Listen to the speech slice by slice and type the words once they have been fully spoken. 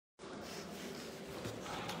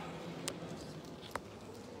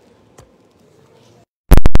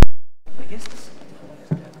So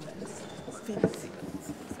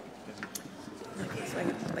I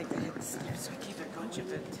like the head stuff, so I keep a bunch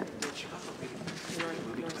of it.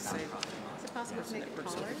 You want to say, Is it possible to make it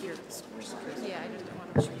taller? here, this course, Yeah, I just don't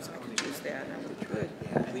want to choose. I could use that, I would good.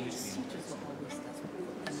 Please.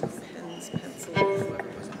 Pens, pencils,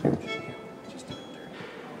 whoever was on it. Just do it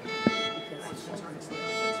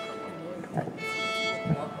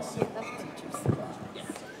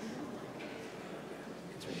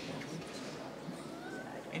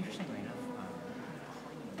Interestingly enough,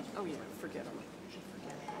 oh yeah, forget them.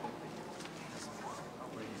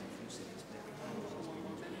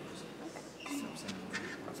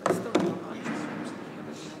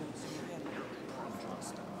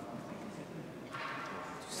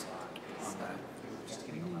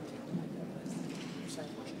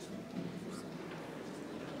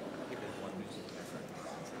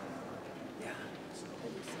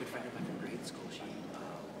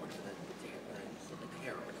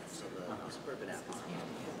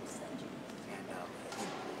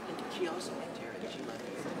 She also went there and she left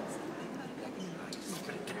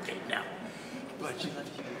now. But she left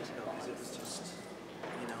a few years ago because it was just,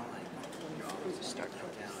 you know, like, you're always just starting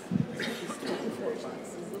down.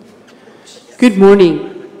 Good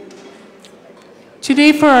morning.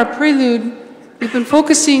 Today for our prelude, we've been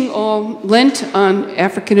focusing all Lent on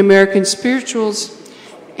African American spirituals,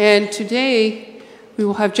 and today we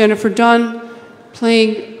will have Jennifer Dunn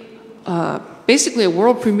playing basically a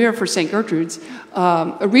world premiere for St. Gertrude's,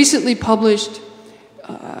 a recently published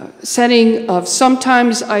setting of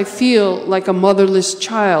Sometimes I Feel Like a Motherless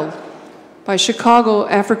Child by Chicago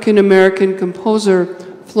African-American composer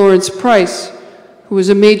Florence Price, who was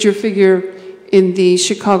a major figure in the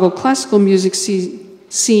Chicago classical music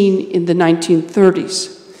scene in the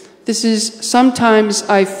 1930s. This is Sometimes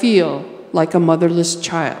I Feel Like a Motherless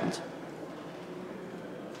Child.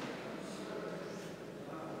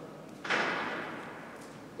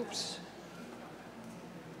 Oops.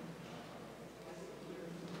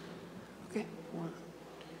 Okay, one.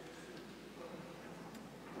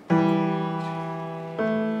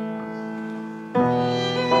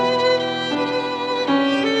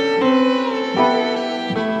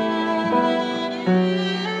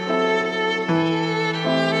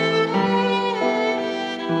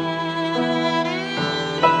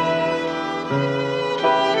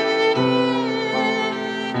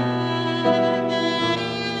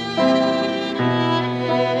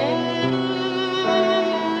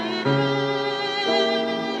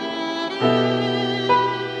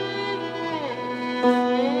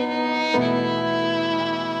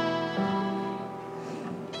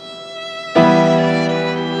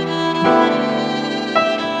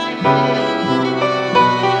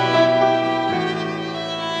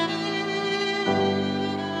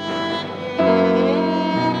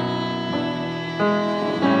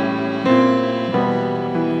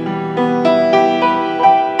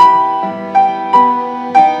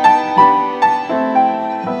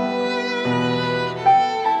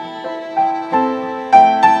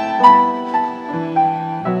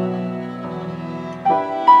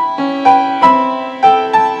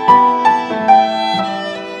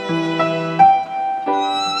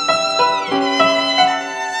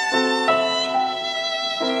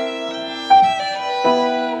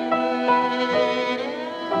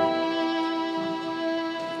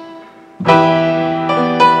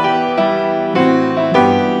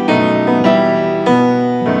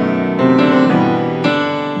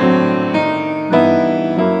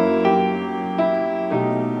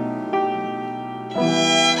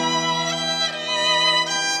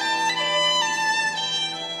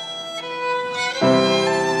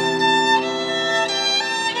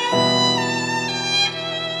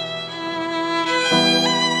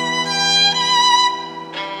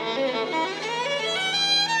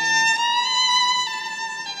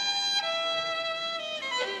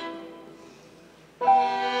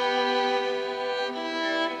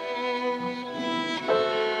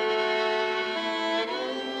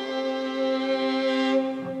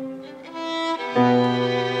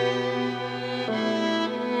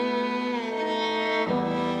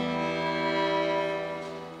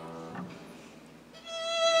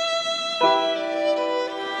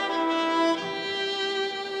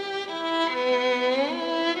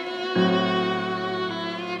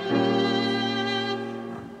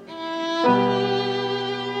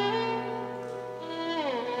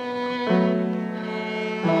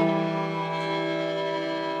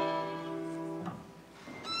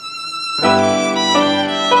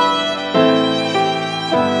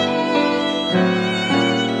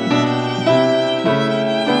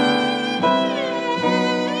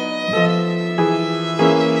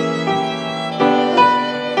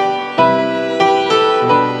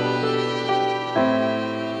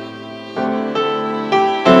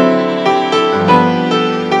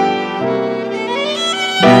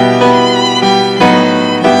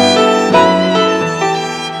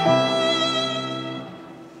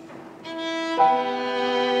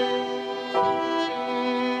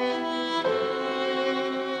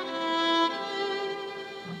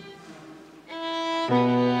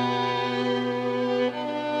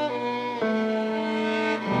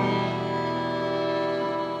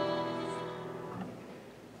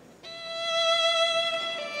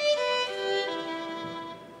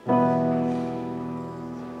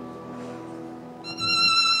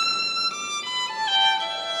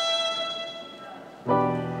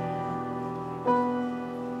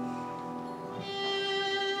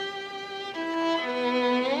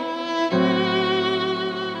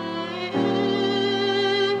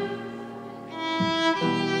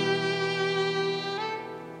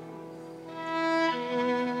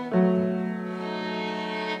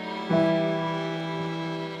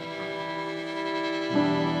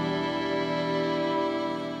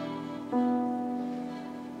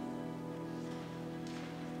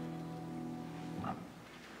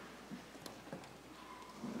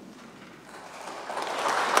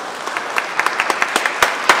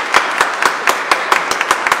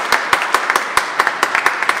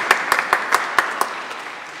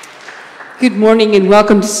 Good morning and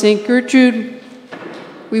welcome to St. Gertrude.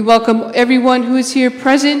 We welcome everyone who is here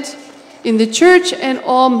present in the church and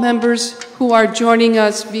all members who are joining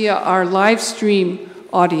us via our live stream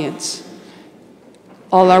audience.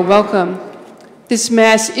 All are welcome. This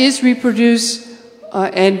Mass is reproduced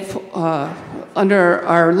under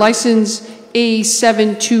our license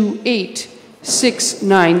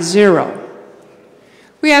A728690.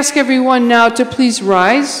 We ask everyone now to please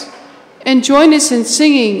rise and join us in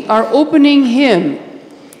singing our opening hymn,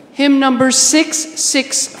 hymn number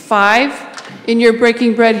 665 in your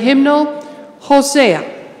Breaking Bread hymnal, Hosea,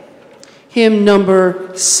 hymn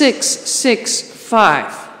number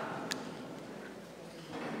 665.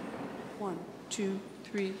 1, 2,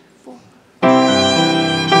 3, 4.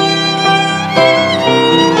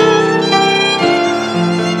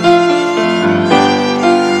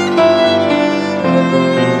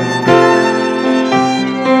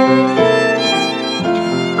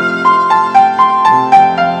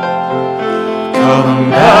 Come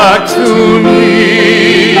back to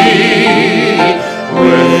me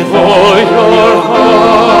with all your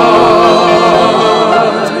heart.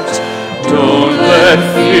 Don't let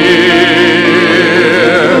fear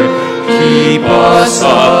keep us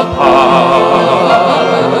apart.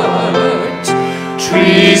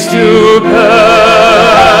 Trees do bend,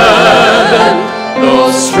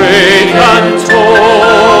 though straight and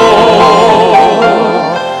tall,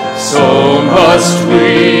 so must we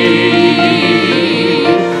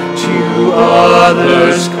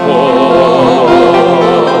others call.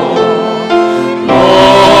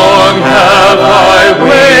 Long have I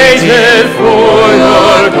waited for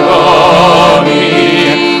your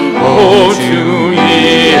coming. Oh, to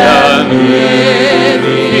me and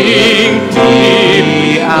living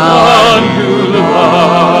deep on new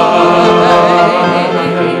life.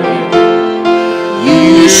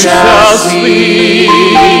 You shall sleep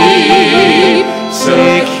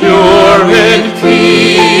secure in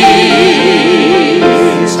peace.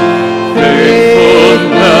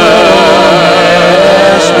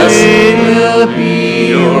 Faithfulness will be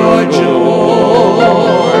your joy.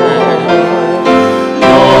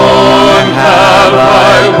 Long have I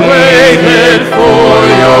waited for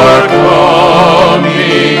your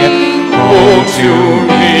coming. Oh, to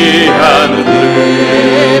me and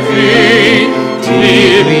living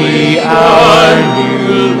deeply our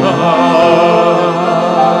new life.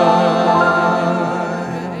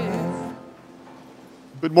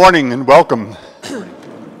 Good morning and welcome.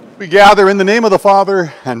 We gather in the name of the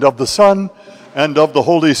Father, and of the Son, and of the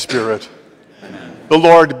Holy Spirit. Amen. The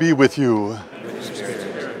Lord be with you.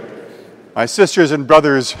 My sisters and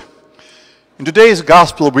brothers, in today's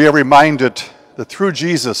gospel we are reminded that through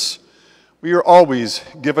Jesus we are always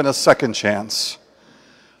given a second chance.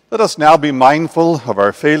 Let us now be mindful of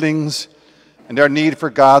our failings and our need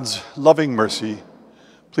for God's loving mercy.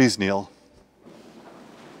 Please kneel.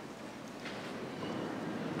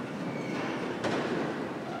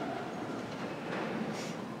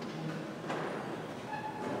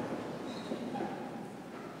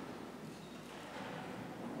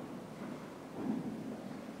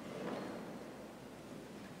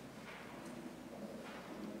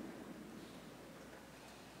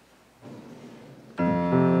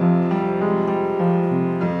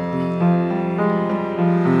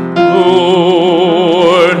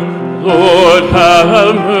 Lord,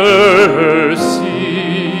 have mercy.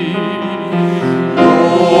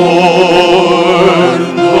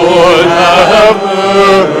 Lord, have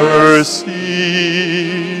mercy.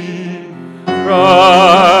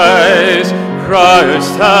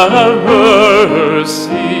 Christ, have mercy.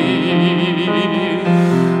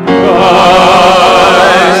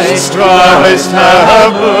 Christ,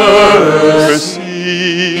 have mercy.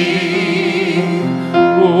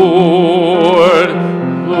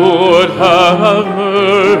 Lord, have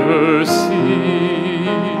mercy.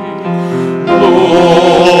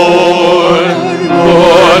 Lord,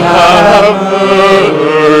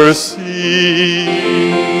 have mercy.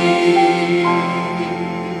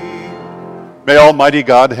 May Almighty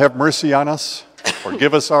God have mercy on us,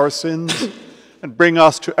 forgive us our sins, and bring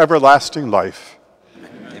us to everlasting life.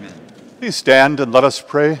 Amen. Please stand and let us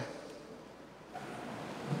pray.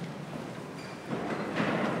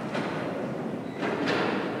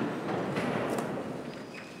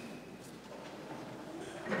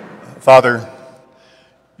 Father,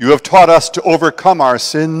 you have taught us to overcome our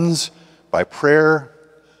sins by prayer,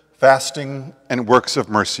 fasting, and works of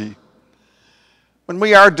mercy. When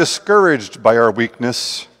we are discouraged by our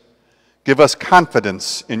weakness, give us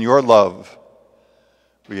confidence in your love.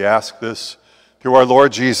 We ask this through our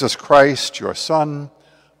Lord Jesus Christ, your Son,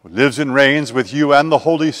 who lives and reigns with you and the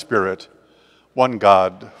Holy Spirit, one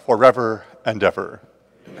God, forever and ever.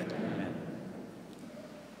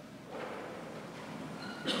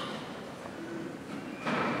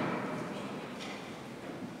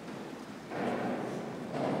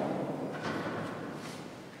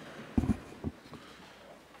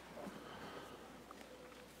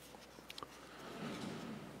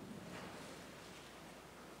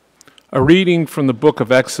 A reading from the book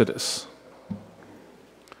of Exodus.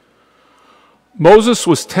 Moses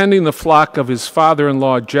was tending the flock of his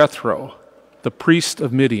father-in-law Jethro, the priest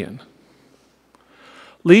of Midian.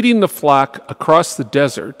 Leading the flock across the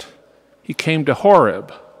desert, he came to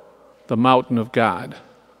Horeb, the mountain of God.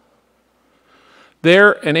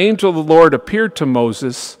 There, an angel of the Lord appeared to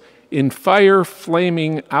Moses in fire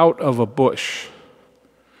flaming out of a bush.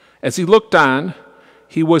 As he looked on,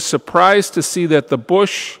 he was surprised to see that the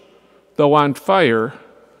bush, though on fire,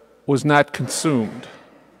 was not consumed.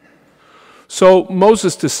 So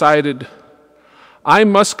Moses decided, I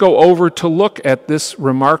must go over to look at this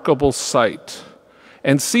remarkable sight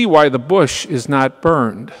and see why the bush is not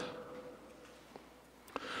burned.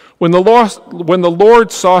 When the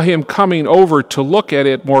Lord saw him coming over to look at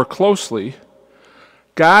it more closely,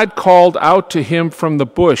 God called out to him from the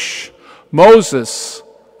bush, Moses,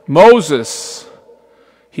 Moses.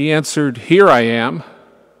 He answered, Here I am.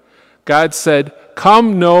 God said,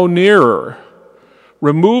 Come no nearer.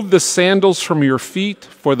 Remove the sandals from your feet,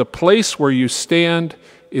 for the place where you stand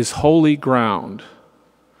is holy ground.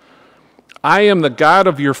 I am the God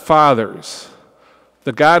of your fathers,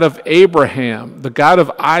 the God of Abraham, the God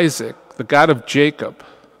of Isaac, the God of Jacob.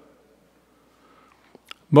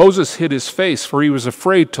 Moses hid his face, for he was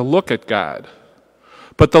afraid to look at God.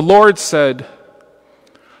 But the Lord said,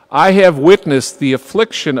 I have witnessed the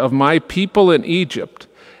affliction of my people in Egypt,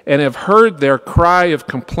 and have heard their cry of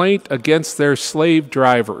complaint against their slave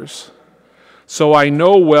drivers. So I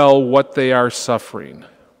know well what they are suffering.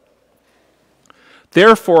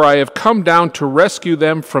 Therefore I have come down to rescue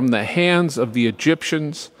them from the hands of the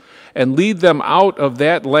Egyptians and lead them out of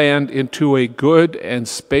that land into a good and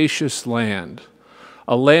spacious land,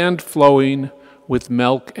 a land flowing with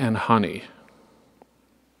milk and honey.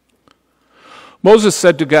 Moses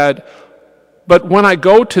said to God, But when I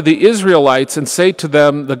go to the Israelites and say to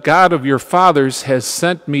them, The God of your fathers has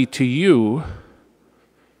sent me to you,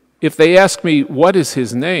 if they ask me, What is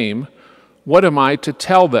his name? What am I to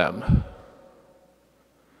tell them?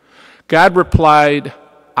 God replied,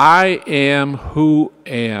 I am who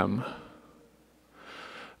am.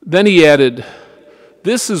 Then he added,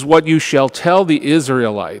 This is what you shall tell the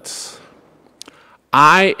Israelites.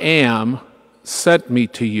 I am sent me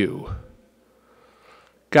to you.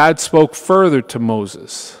 God spoke further to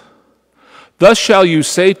Moses. Thus shall you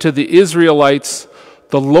say to the Israelites,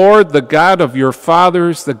 The Lord, the God of your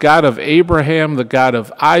fathers, the God of Abraham, the God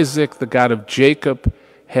of Isaac, the God of Jacob,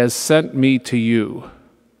 has sent me to you.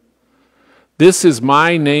 This is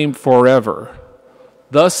my name forever.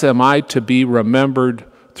 Thus am I to be remembered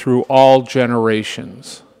through all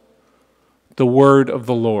generations. The word of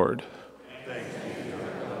the Lord.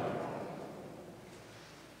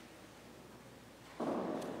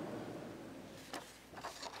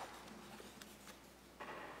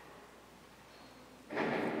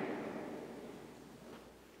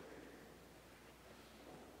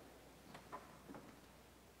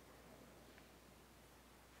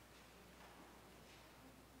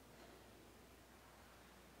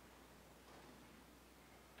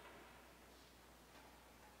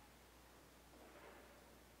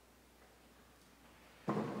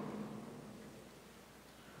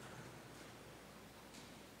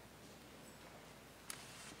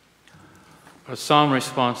 Our psalm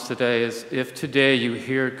response today is, If today you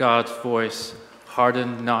hear God's voice,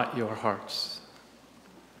 harden not your hearts.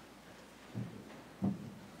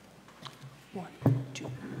 1, 2,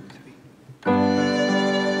 3.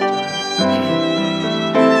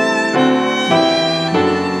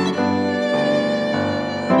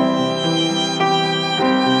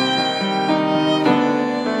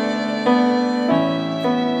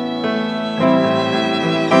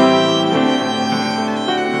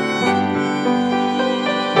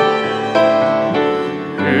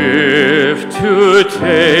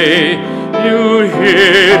 Today you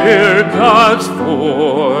hear God's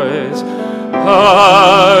voice,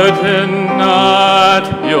 harden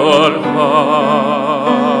not your hearts,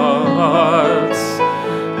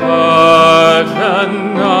 harden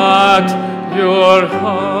not your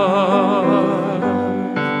hearts.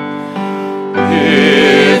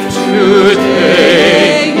 If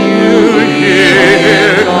today you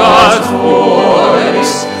hear God's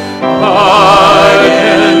voice,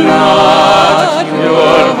 harden not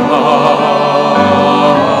your hearts,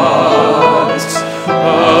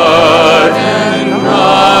 harden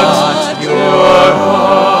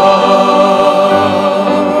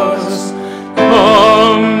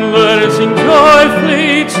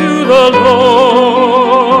to the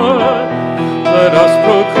Lord. Let us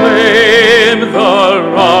proclaim the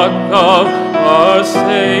rock of our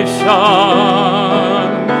salvation.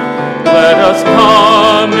 Let us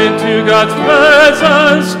come into God's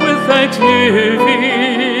presence with thanksgiving.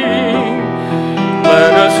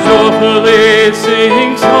 Let us joyfully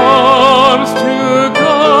sing psalms to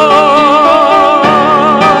God.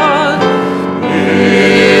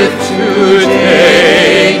 If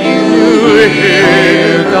today you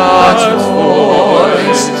hear God's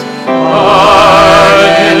voice,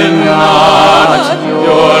 harden not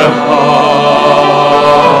your hearts.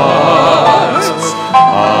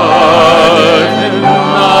 Harden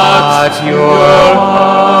not your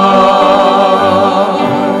hearts.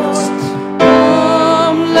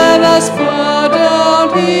 Come, let us bow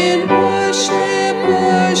down in worship,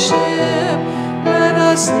 worship. Let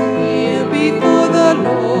us kneel before the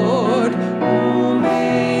Lord who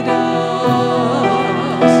made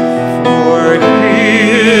us. For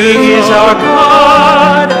He is our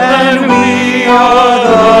God, and we are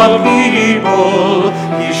the people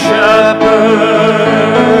He shepherds.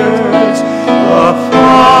 The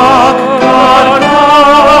flock God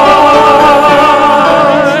guides.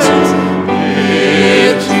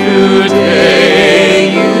 If today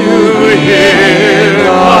you hear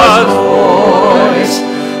God's voice,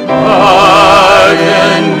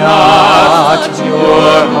 harden not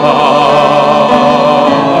your hearts.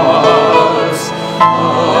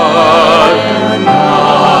 Harden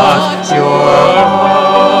not your hearts.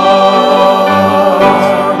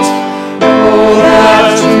 Oh, that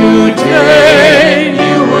today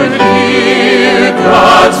you would hear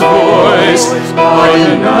God's voice,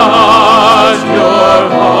 harden not your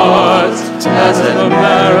hearts, as in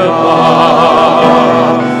Meribah,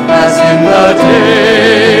 as in the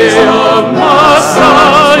days of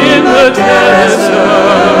Massah in the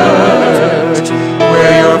desert,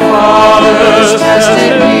 where your fathers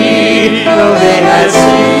tested me, though they had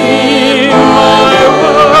seen my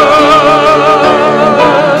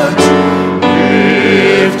works.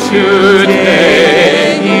 If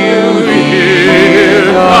today you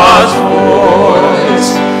hear God's voice,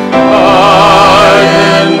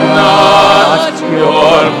 harden not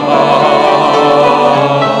your hearts.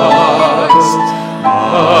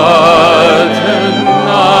 Harden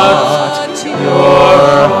not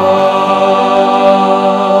your hearts.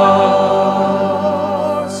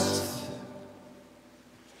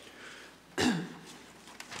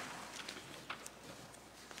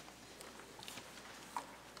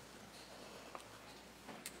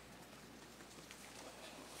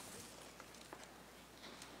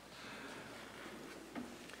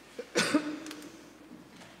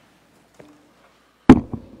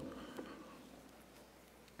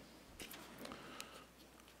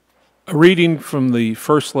 A reading from the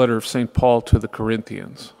first letter of St. Paul to the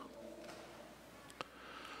Corinthians.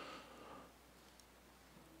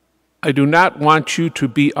 I do not want you to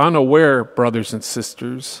be unaware, brothers and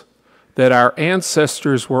sisters, that our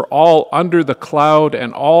ancestors were all under the cloud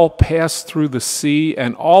and all passed through the sea,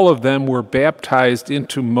 and all of them were baptized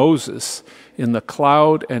into Moses in the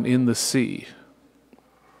cloud and in the sea.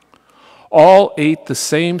 All ate the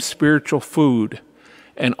same spiritual food,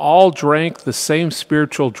 and all drank the same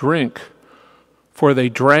spiritual drink, for they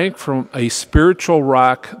drank from a spiritual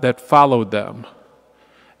rock that followed them,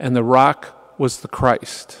 and the rock was the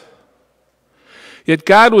Christ. Yet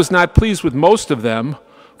God was not pleased with most of them,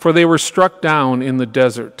 for they were struck down in the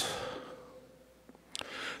desert.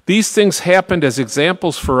 These things happened as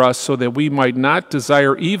examples for us, so that we might not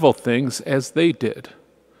desire evil things as they did.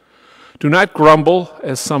 Do not grumble,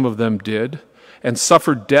 as some of them did, and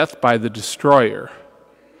suffer death by the destroyer.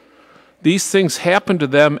 These things happened to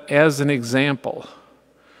them as an example,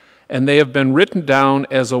 and they have been written down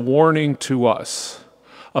as a warning to us,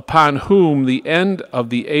 upon whom the end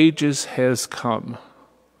of the ages has come.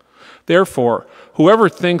 Therefore, whoever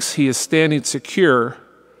thinks he is standing secure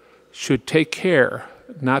should take care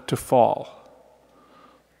not to fall.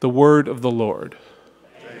 The word of the Lord.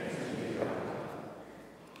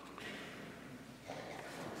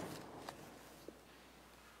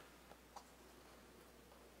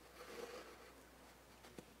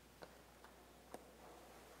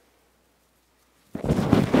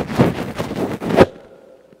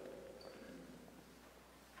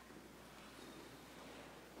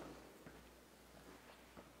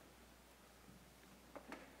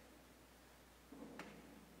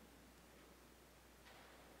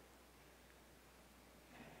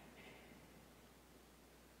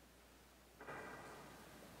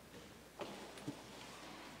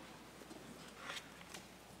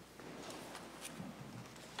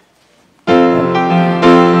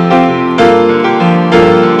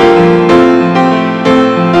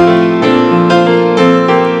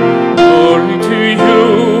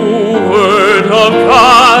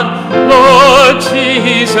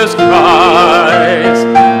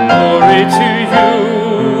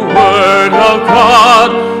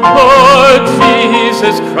 God, Lord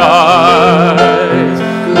Jesus Christ.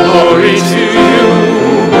 Glory to you,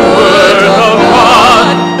 Word of God,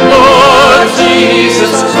 Lord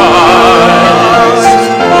Jesus Christ.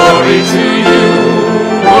 Glory to you,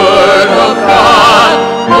 Word of God,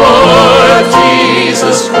 Lord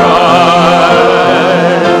Jesus Christ.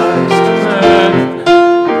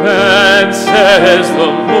 Then says the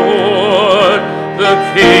Lord, the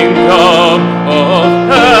kingdom of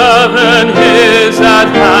heaven is at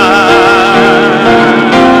hand.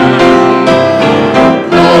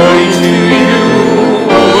 Glory to you,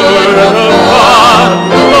 Word of God,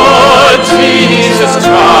 Lord Jesus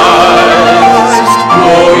Christ.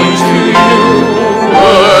 Glory to you,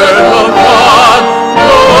 Word of God,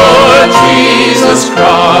 Lord Jesus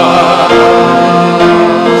Christ.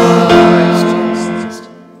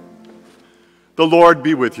 The Lord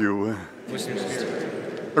be with you.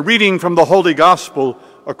 A reading from the Holy Gospel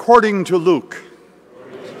according to Luke.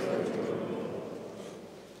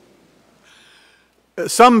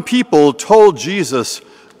 Some people told Jesus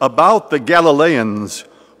about the Galileans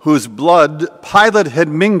whose blood Pilate had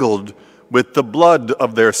mingled with the blood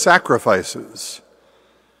of their sacrifices.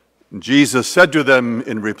 Jesus said to them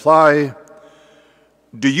in reply,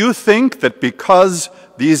 "Do you think that because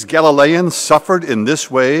these Galileans suffered in this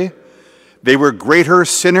way, they were greater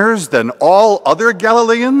sinners than all other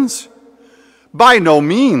Galileans? By no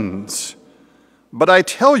means. But I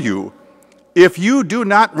tell you, if you do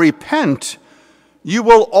not repent, you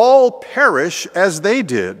will all perish as they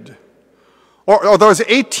did." Or those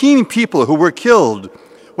 18 people who were killed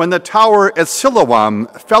when the tower at Siloam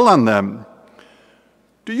fell on them.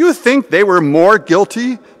 Do you think they were more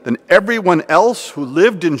guilty than everyone else who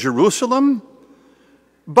lived in Jerusalem?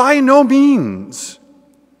 By no means.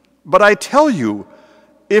 But I tell you,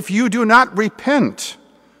 if you do not repent,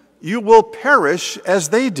 you will perish as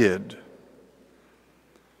they did.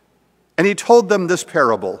 And he told them this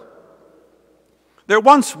parable. There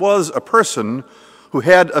once was a person who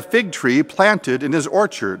had a fig tree planted in his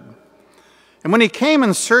orchard. And when he came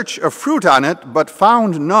in search of fruit on it, but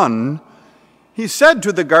found none, he said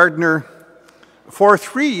to the gardener, "For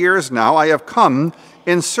 3 years now I have come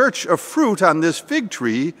in search of fruit on this fig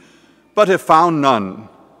tree, but have found none.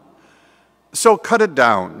 So cut it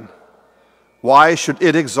down. Why should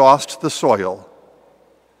it exhaust the soil?"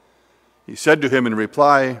 He said to him in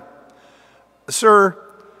reply, "Sir,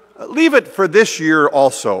 leave it for this year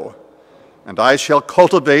also, and I shall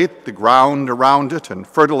cultivate the ground around it and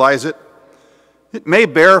fertilize it. It may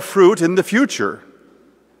bear fruit in the future.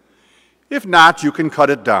 If not, you can cut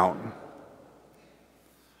it down."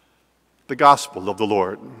 The Gospel of the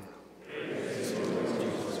Lord.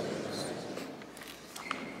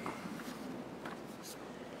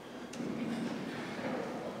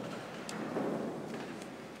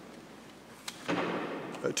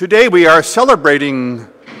 Today we are celebrating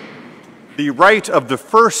the rite of the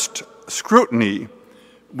first scrutiny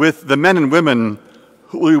with the men and women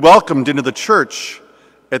who we welcomed into the church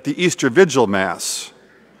at the Easter Vigil Mass.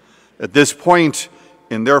 At this point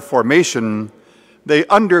in their formation, they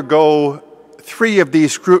undergo 3 of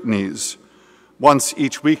these scrutinies, once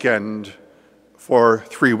each weekend for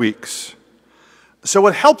 3 weeks. So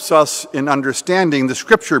it helps us in understanding the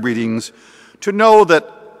scripture readings to know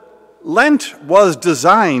that Lent was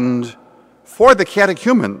designed for the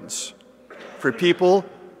catechumens, for people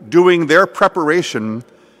doing their preparation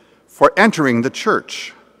for entering the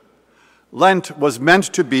church. Lent was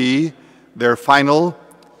meant to be their final,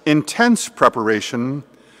 intense preparation,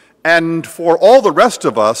 and for all the rest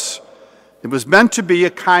of us, it was meant to be a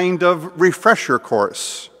kind of refresher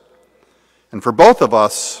course. And for both of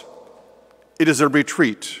us, it is a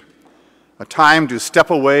retreat, a time to step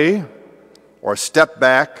away or step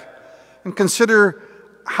back and consider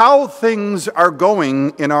how things are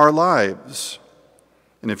going in our lives.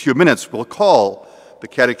 In a few minutes, we'll call the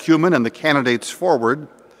catechumen and the candidates forward,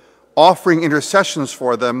 offering intercessions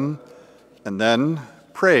for them, and then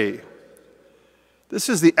pray. This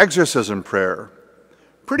is the exorcism prayer,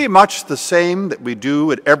 pretty much the same that we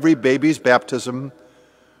do at every baby's baptism,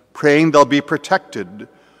 praying they'll be protected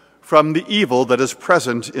from the evil that is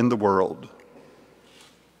present in the world.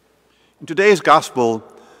 In today's gospel,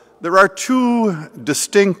 there are 2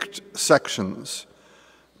 distinct sections.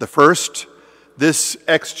 The first, this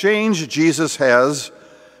exchange Jesus has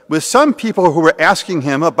with some people who were asking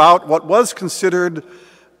him about what was considered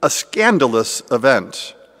a scandalous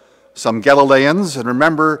event. Some Galileans, and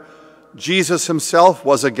remember, Jesus himself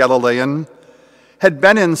was a Galilean, had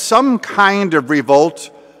been in some kind of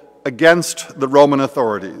revolt against the Roman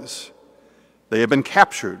authorities. They had been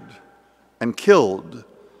captured and killed,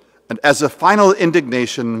 and as a final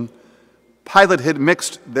indignation, Pilate had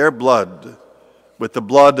mixed their blood with the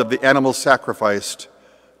blood of the animals sacrificed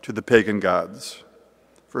to the pagan gods.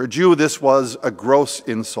 For a Jew, this was a gross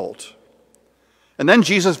insult. And then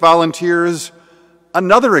Jesus volunteers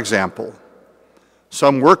another example.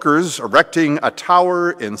 Some workers erecting a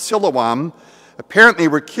tower in Siloam apparently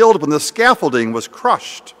were killed when the scaffolding was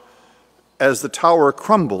crushed as the tower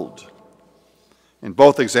crumbled. In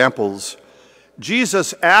both examples,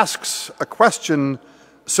 Jesus asks a question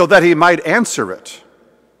so that he might answer it.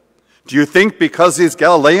 Do you think because these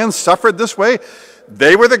Galileans suffered this way,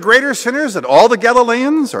 they were the greater sinners than all the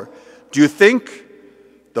Galileans? Or do you think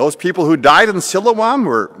those people who died in Siloam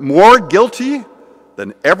were more guilty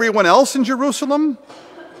than everyone else in Jerusalem?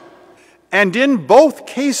 And in both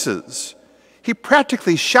cases, he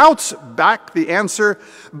practically shouts back the answer,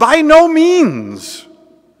 by no means.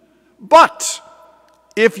 But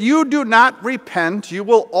if you do not repent, you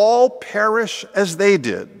will all perish as they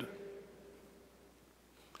did.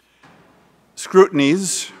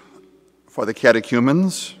 Scrutinies for the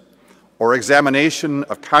catechumens, or examination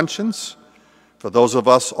of conscience for those of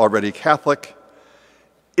us already Catholic,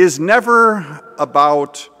 is never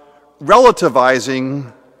about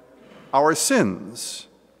relativizing our sins,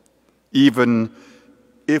 even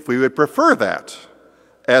if we would prefer that,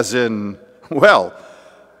 as in, well,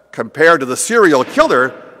 compared to the serial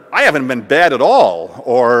killer, I haven't been bad at all,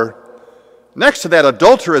 or next to that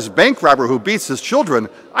adulterous bank robber who beats his children,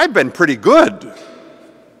 I've been pretty good.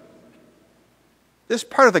 This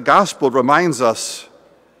part of the gospel reminds us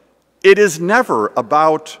it is never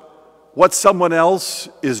about what someone else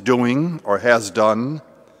is doing or has done.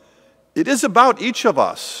 It is about each of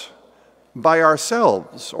us by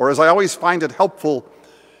ourselves, or as I always find it helpful,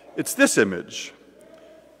 it's this image.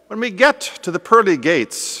 When we get to the pearly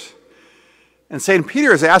gates, and St.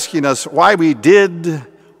 Peter is asking us why we did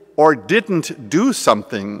or didn't do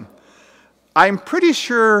something, I'm pretty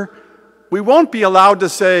sure we won't be allowed to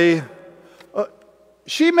say,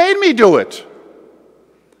 she made me do it.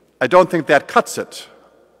 I don't think that cuts it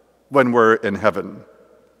when we're in heaven.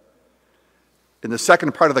 In the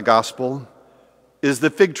second part of the gospel is the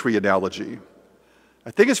fig tree analogy.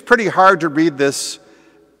 I think it's pretty hard to read this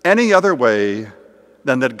any other way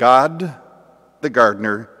than that God, the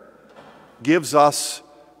gardener, gives us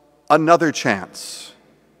another chance,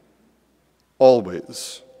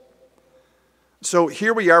 always. So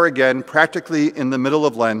here we are again, practically in the middle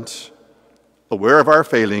of Lent, aware of our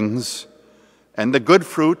failings and the good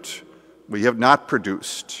fruit we have not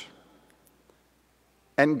produced.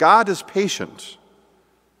 And God is patient,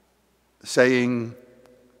 saying,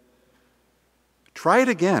 try it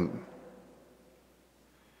again.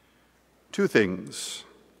 Two things.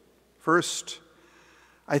 First,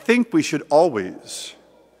 I think we should always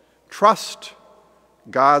trust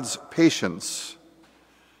God's patience,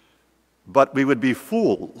 but we would be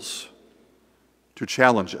fools to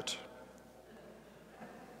challenge it.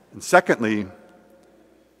 And secondly,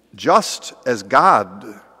 just as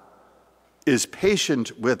God is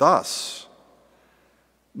patient with us,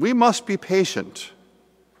 we must be patient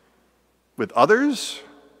with others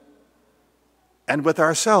and with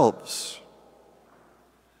ourselves.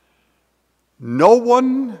 No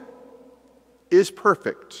one is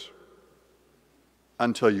perfect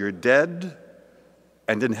until you're dead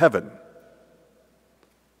and in heaven.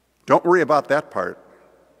 Don't worry about that part,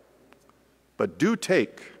 but do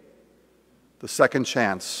take the second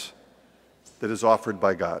chance that is offered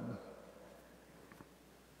by God.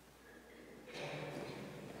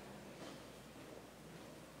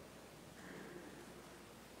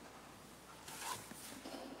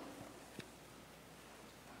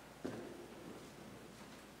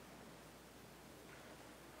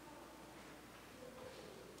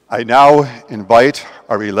 I now invite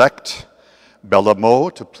our elect, Bella Mo,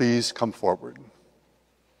 to please come forward.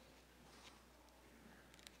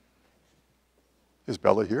 Is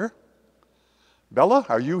Bella here? Bella,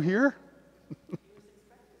 are you here?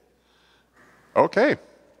 Okay.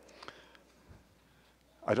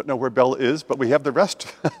 I don't know where Bella is, but we have the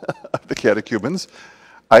rest of the catechumens.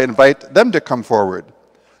 I invite them to come forward.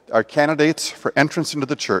 Our candidates for entrance into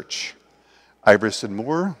the church: Iverson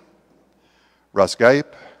Moore, Russ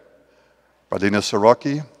Geip, Bardina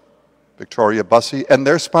Soroki, Victoria Bussey, and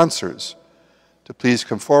their sponsors to please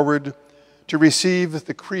come forward to receive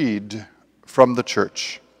the creed from the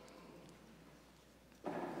church.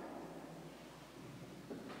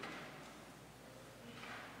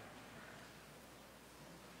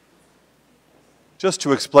 Just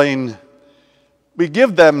to explain, we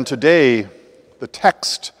give them today the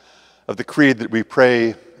text of the creed that we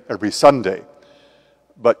pray every Sunday,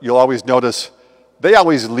 but you'll always notice they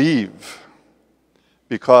always leave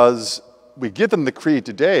because we give them the creed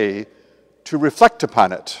today to reflect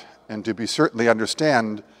upon it and to be certainly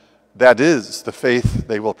understand that is the faith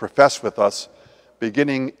they will profess with us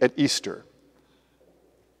beginning at Easter.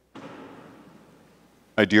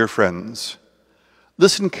 My dear friends,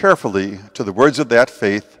 listen carefully to the words of that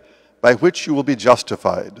faith by which you will be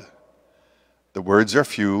justified. The words are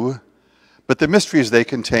few, but the mysteries they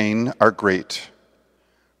contain are great.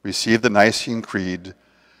 Receive the Nicene Creed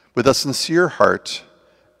with a sincere heart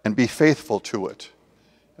and be faithful to it.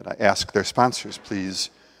 And I ask their sponsors, please,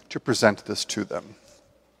 to present this to them.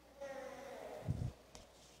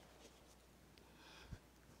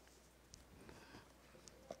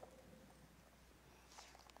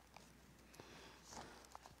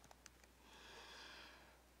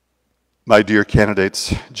 My dear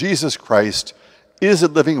candidates, Jesus Christ is a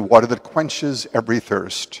living water that quenches every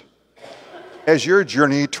thirst. As your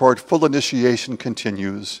journey toward full initiation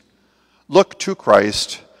continues, look to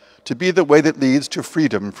Christ to be the way that leads to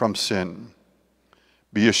freedom from sin.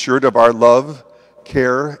 Be assured of our love,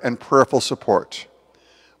 care, and prayerful support.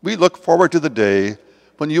 We look forward to the day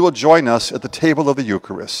when you will join us at the table of the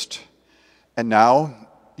Eucharist. And now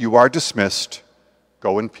you are dismissed.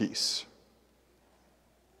 Go in peace.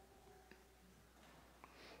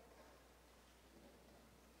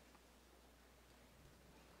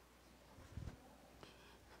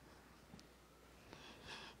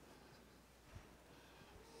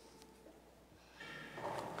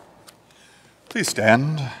 Please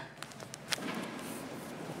stand.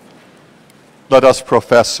 Let us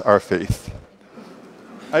profess our faith.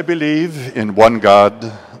 I believe in one God,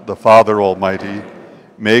 the Father Almighty,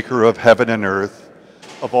 maker of heaven and earth,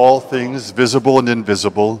 of all things visible and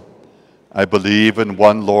invisible. I believe in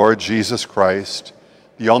one Lord Jesus Christ,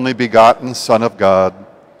 the only begotten Son of God,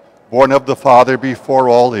 born of the Father before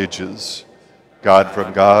all ages, God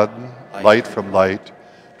from God, light from light,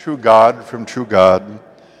 true God from true God,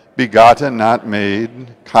 begotten, not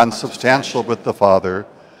made, consubstantial with the Father.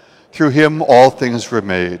 Through him all things were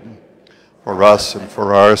made. For us and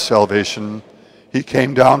for our salvation, he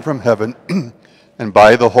came down from heaven and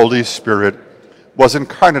by the Holy Spirit was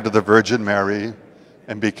incarnate of the Virgin Mary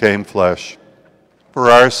and became flesh.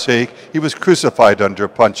 For our sake, he was crucified under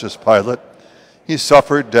Pontius Pilate. He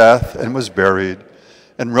suffered death and was buried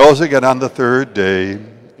and rose again on the third day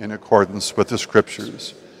in accordance with the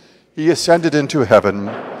Scriptures. He ascended into heaven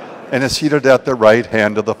and is seated at the right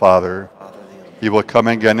hand of the Father. He will come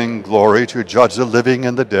again in glory to judge the living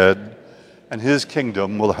and the dead, and his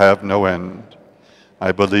kingdom will have no end.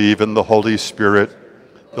 I believe in the Holy Spirit,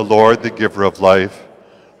 the Lord, the giver of life,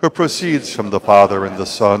 who proceeds from the Father and the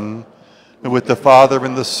Son, and with the Father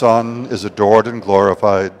and the Son is adored and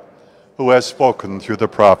glorified, who has spoken through the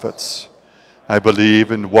prophets. I believe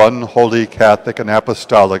in one holy Catholic and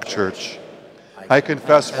Apostolic Church. I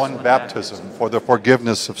confess one baptism for the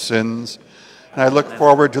forgiveness of sins, and I look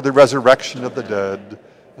forward to the resurrection of the dead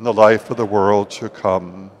and the life of the world to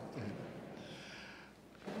come.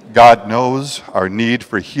 God knows our need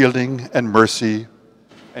for healing and mercy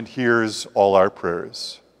and hears all our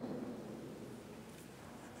prayers.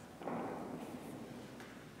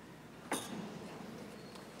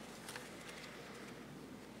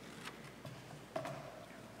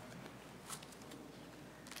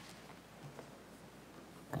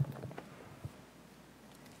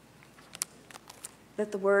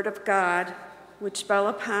 That the word of God, which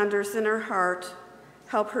Bella ponders in her heart,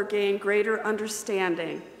 help her gain greater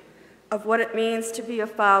understanding of what it means to be a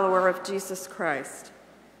follower of Jesus Christ.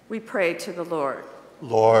 We pray to the Lord.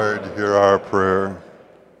 Lord, hear our prayer.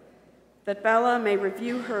 That Bella may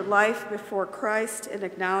review her life before Christ and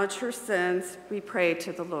acknowledge her sins, we pray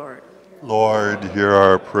to the Lord. Lord, hear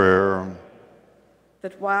our prayer.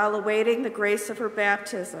 That while awaiting the grace of her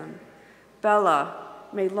baptism, Bella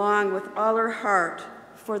may long with all her heart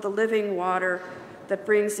for the living water that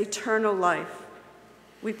brings eternal life.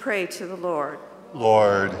 We pray to the Lord.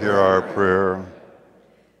 Lord, hear our prayer.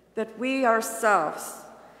 That we ourselves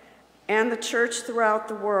and the church throughout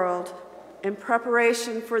the world, in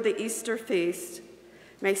preparation for the Easter feast,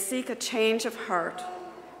 may seek a change of heart,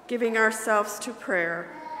 giving ourselves to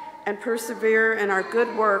prayer and persevere in our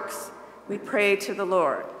good works, we pray to the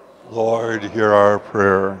Lord. Lord, hear our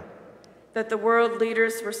prayer. That the world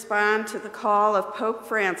leaders respond to the call of Pope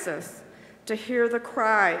Francis to hear the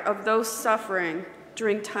cry of those suffering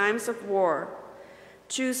during times of war,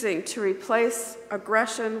 choosing to replace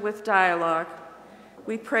aggression with dialogue,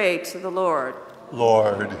 we pray to the Lord.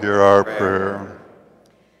 Lord, hear our prayer.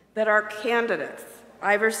 That our candidates,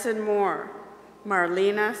 Iverson Moore,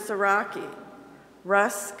 Marlena Saraki,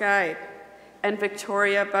 Russ Skype, and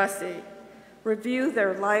Victoria Bussey, review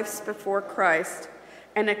their lives before Christ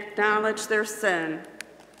and acknowledge their sin,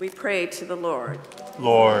 we pray to the Lord.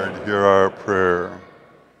 Lord, hear our prayer.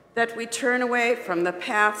 That we turn away from the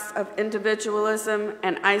paths of individualism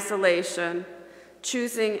and isolation,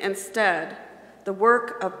 choosing instead the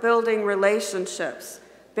work of building relationships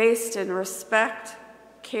based in respect,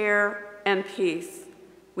 care, and peace,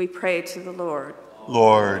 we pray to the Lord.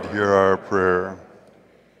 Lord, hear our prayer.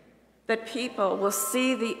 That people will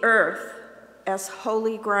see the earth as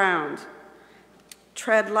holy ground,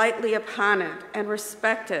 tread lightly upon it, and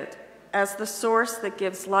respect it as the source that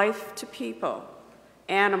gives life to people,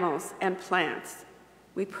 animals, and plants,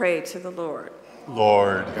 we pray to the Lord.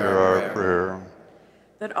 Lord, hear our prayer.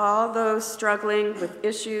 That all those struggling with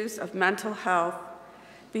issues of mental health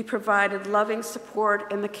be provided loving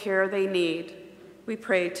support and the care they need, we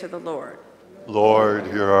pray to the Lord. Lord,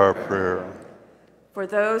 hear our prayer. For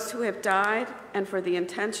those who have died and for the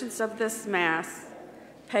intentions of this Mass,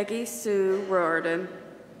 Peggy Sue Riordan,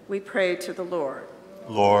 we pray to the Lord.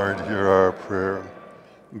 Lord, hear our prayer.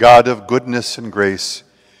 God of goodness and grace,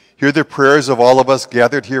 hear the prayers of all of us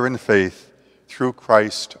gathered here in faith through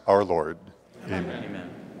Christ our Lord. Amen. Amen.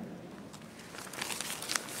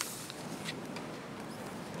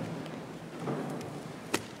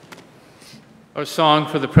 Our song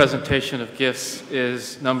for the presentation of gifts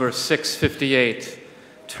is number 658.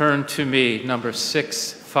 Turn to me, number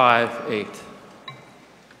 658.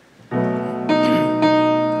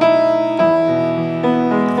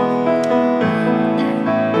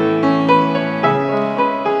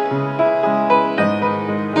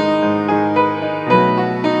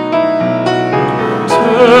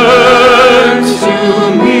 Turn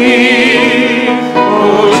to me,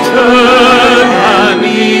 oh turn and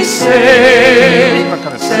be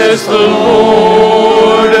saved, says the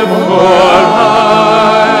Lord, for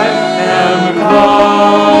I am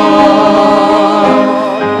God.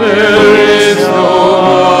 There is no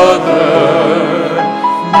other,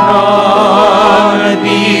 none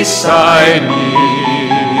beside me.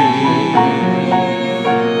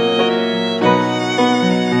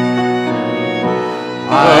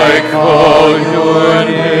 I call your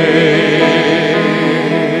name.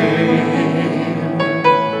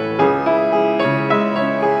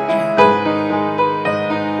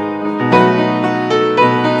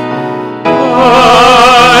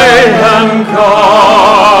 I am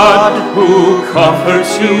God who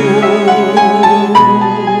comforts you.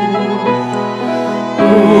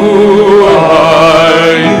 Who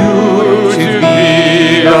are you to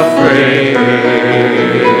be afraid?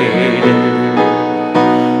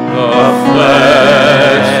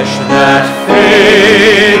 Flesh that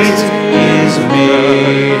fades is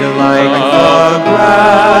made like the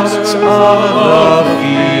grass of the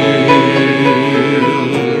field,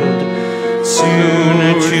 soon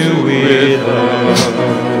to wither.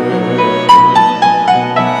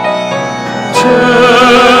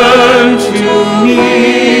 Turn to me,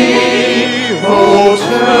 oh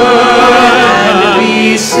turn and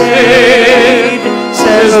be saved,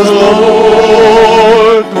 says the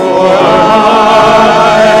Lord, for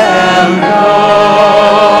I am God.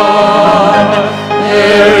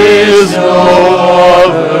 There is no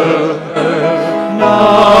other,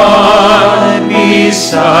 none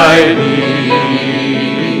beside me.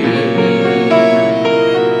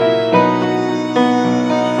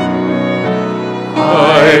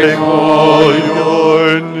 I call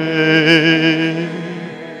your name.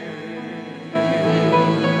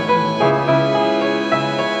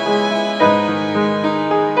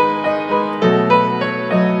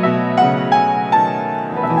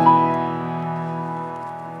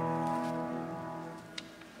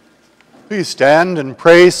 Please stand and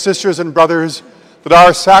pray, sisters and brothers, that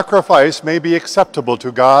our sacrifice may be acceptable to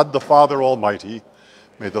God, the Father Almighty.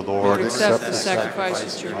 May the Lord Accept the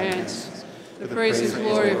sacrifice at your hands, the praise and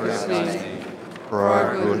glory of his name, for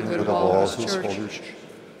our good and good of all his holy church.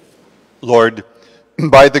 Lord,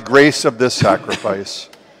 by the grace of this sacrifice,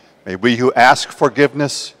 may we who ask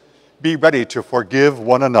forgiveness be ready to forgive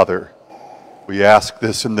one another. We ask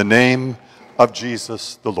this in the name of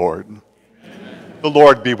Jesus the Lord. Amen. The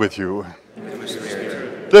Lord be with you.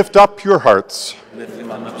 Lift up your hearts. Lift them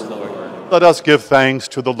up to the Lord. Let us give thanks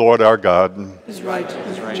to the Lord our God. his right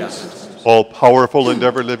and his justice. All-powerful and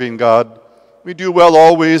ever-living God, we do well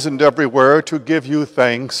always and everywhere to give you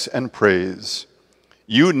thanks and praise.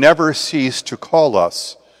 You never cease to call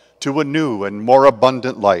us to a new and more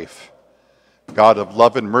abundant life. God of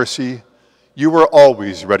love and mercy, you are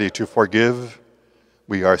always ready to forgive.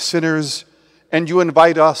 We are sinners, and you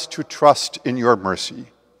invite us to trust in your mercy.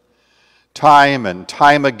 Time and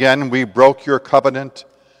time again we broke your covenant,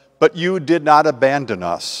 but you did not abandon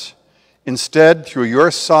us. Instead, through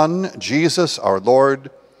your Son, Jesus our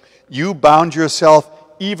Lord, you bound yourself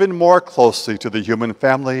even more closely to the human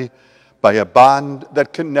family by a bond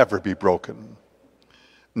that can never be broken.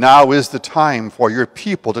 Now is the time for your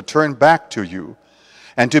people to turn back to you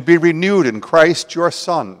and to be renewed in Christ your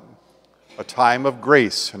Son, a time of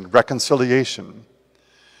grace and reconciliation.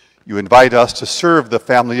 You invite us to serve the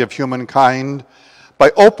family of humankind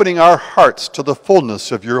by opening our hearts to the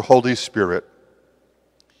fullness of your Holy Spirit.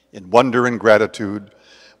 In wonder and gratitude,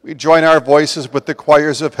 we join our voices with the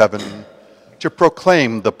choirs of heaven to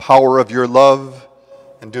proclaim the power of your love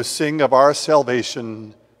and to sing of our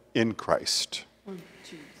salvation in Christ.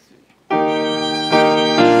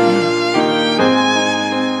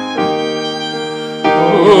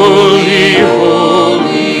 Holy,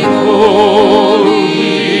 holy, holy,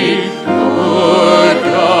 Lord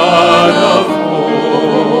God of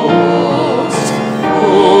hosts.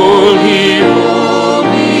 Holy,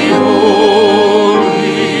 holy, holy,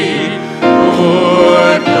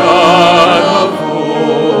 Lord God of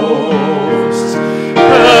hosts.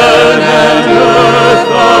 Heaven and earth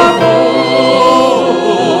are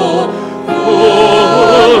full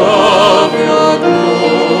of your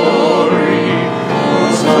glory.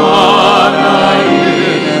 Hosanna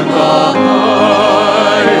in the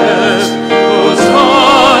highest.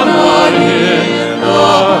 Hosanna in the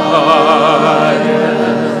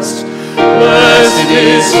highest. Blessed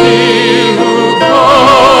is he who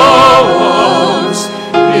comes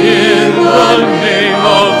in the name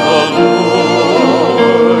of the Lord.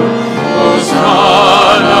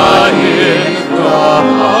 Hosanna in the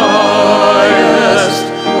highest.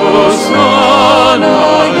 Hosanna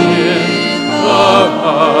in the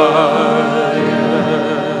highest.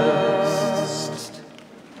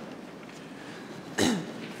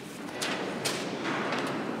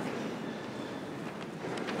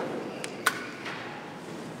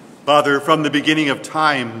 Father, from the beginning of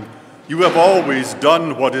time, you have always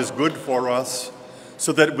done what is good for us,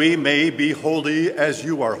 so that we may be holy as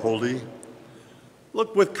you are holy.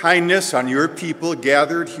 Look with kindness on your people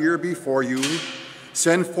gathered here before you.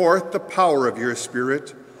 Send forth the power of your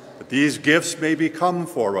Spirit, that these gifts may become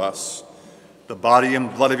for us the body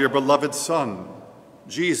and blood of your beloved Son,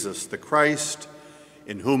 Jesus the Christ,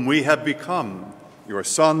 in whom we have become your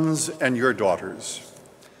sons and your daughters.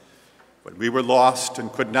 When we were lost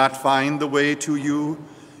and could not find the way to you,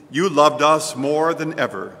 you loved us more than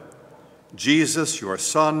ever. Jesus, your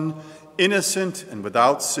Son, innocent and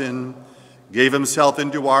without sin, gave himself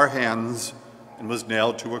into our hands and was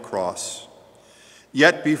nailed to a cross.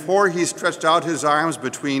 Yet before he stretched out his arms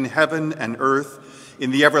between heaven and earth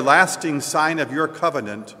in the everlasting sign of your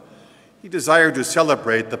covenant, he desired to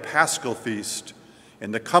celebrate the Paschal feast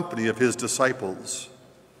in the company of his disciples.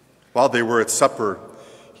 While they were at supper,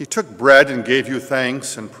 he took bread and gave you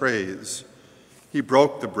thanks and praise. He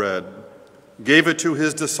broke the bread, gave it to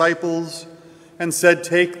his disciples, and said,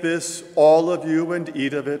 "Take this, all of you, and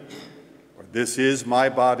eat of it, for this is my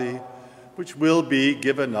body, which will be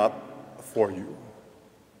given up for you."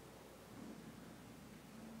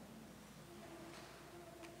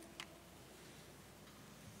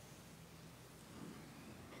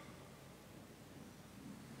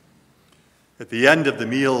 At the end of the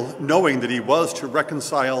meal, knowing that he was to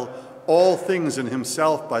reconcile all things in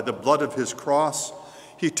himself by the blood of his cross,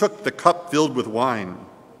 he took the cup filled with wine.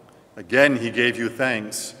 Again he gave you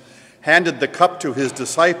thanks, handed the cup to his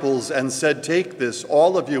disciples, and said, "Take this,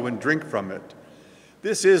 all of you, and drink from it.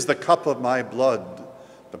 This is the cup of my blood,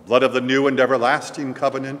 the blood of the new and everlasting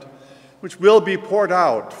covenant, which will be poured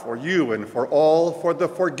out for you and for all for the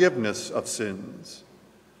forgiveness of sins.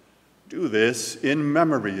 Do this in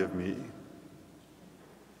memory of me."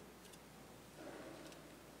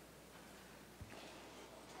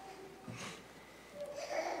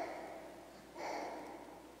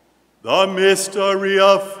 The mystery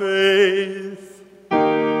of faith.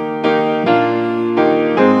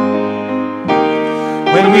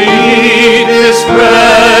 When we eat this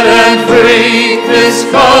bread and drink this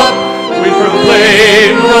cup, we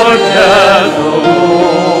proclaim your death, O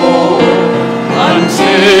Lord,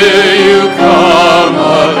 until you come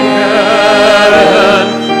again,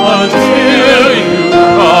 until you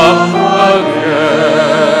come again.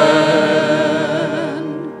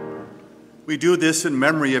 We do this in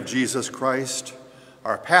memory of Jesus Christ,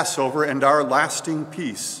 our Passover and our lasting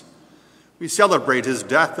peace. We celebrate his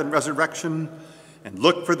death and resurrection and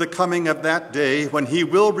look for the coming of that day when he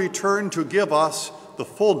will return to give us the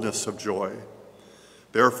fullness of joy.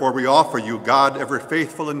 Therefore we offer you, God, ever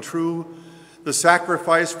faithful and true, the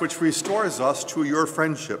sacrifice which restores us to your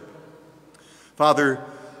friendship. Father,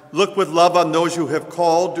 look with love on those you have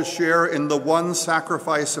called to share in the one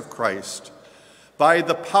sacrifice of Christ. By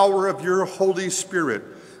the power of your Holy Spirit,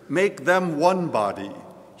 make them one body,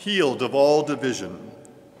 healed of all division.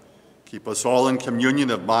 Keep us all in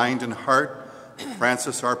communion of mind and heart,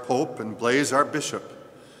 Francis our Pope and Blaise our Bishop.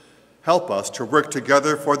 Help us to work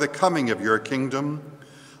together for the coming of your kingdom,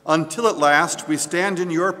 until at last we stand in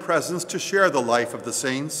your presence to share the life of the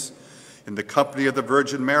saints, in the company of the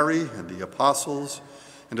Virgin Mary and the apostles,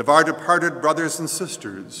 and of our departed brothers and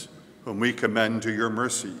sisters, whom we commend to your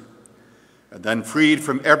mercy. And then, freed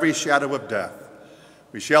from every shadow of death,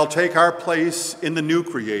 we shall take our place in the new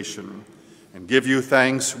creation and give you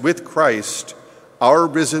thanks with Christ, our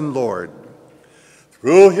risen Lord.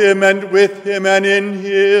 Through him and with him and in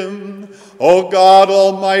him, O God,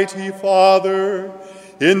 Almighty Father,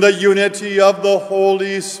 in the unity of the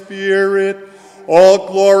Holy Spirit, all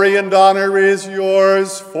glory and honor is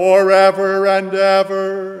yours forever and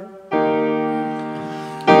ever. Amen,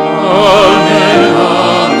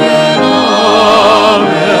 amen,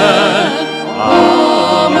 amen, amen.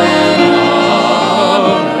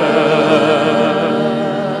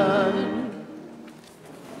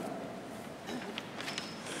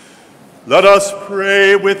 Let us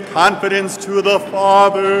pray with confidence to the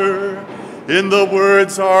Father in the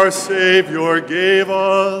words our Savior gave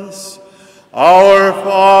us. Our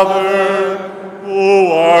Father, who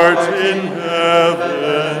art in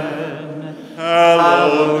heaven,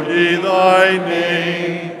 hallowed be thy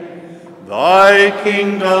name. Thy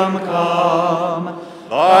kingdom come,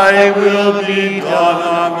 thy will be done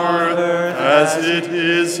on earth as it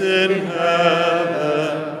is in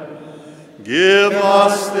heaven. Give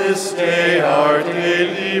us this day our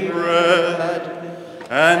daily bread,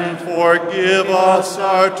 and forgive us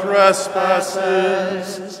our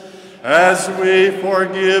trespasses, as we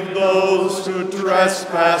forgive those who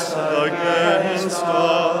trespass against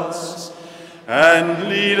us. And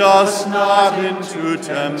lead us not into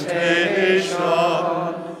temptation,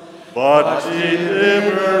 but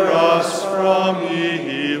deliver us from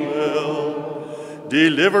evil.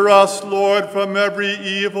 Deliver us, Lord, from every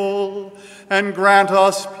evil, and grant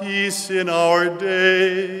us peace in our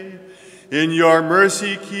day. In your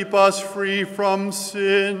mercy, keep us free from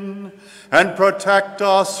sin, and protect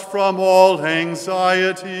us from all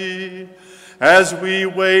anxiety, as we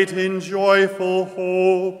wait in joyful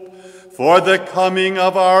hope for the coming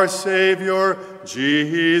of our Savior,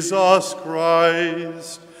 Jesus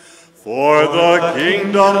Christ. For the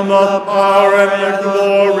kingdom, the power, and the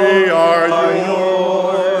glory are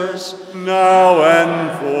yours, now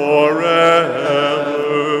and forever.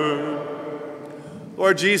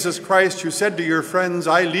 Lord Jesus Christ, you said to your friends,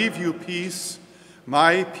 I leave you peace,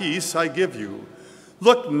 my peace I give you.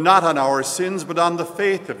 Look not on our sins, but on the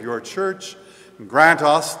faith of your church, and grant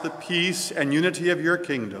us the peace and unity of your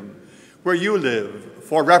kingdom, where you live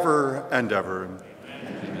forever and ever.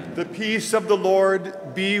 Amen. The peace of the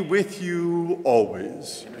Lord be with you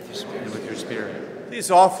always. And with your spirit. Please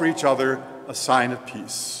offer each other a sign of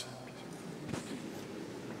peace.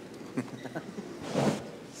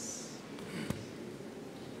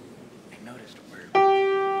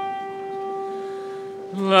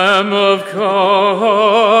 Lamb of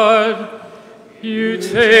God, you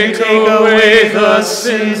take away the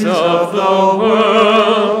sins of the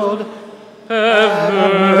world. Have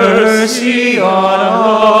mercy on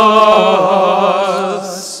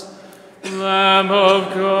us. Lamb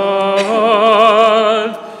of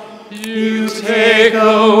God, you take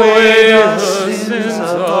away the sins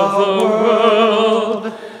of the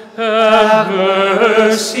world. Have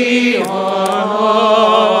mercy on us.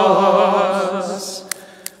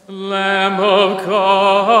 Lamb of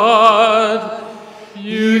God,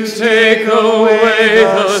 you take away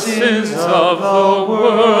the sins of the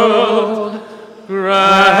world.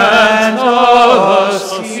 Grant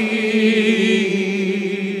us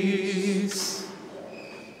peace.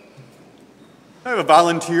 I have a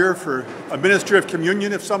volunteer for a ministry of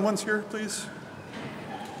communion, if someone's here, please.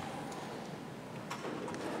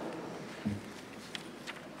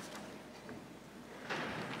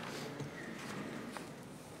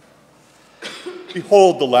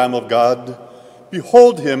 Behold the Lamb of God.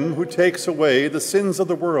 Behold him who takes away the sins of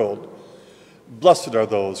the world. Blessed are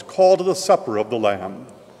those called to the supper of the Lamb.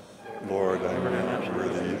 Lord, I am not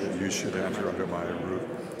worthy that you should enter under my roof,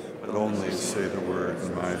 but only say the word,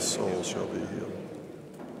 and my soul shall be healed.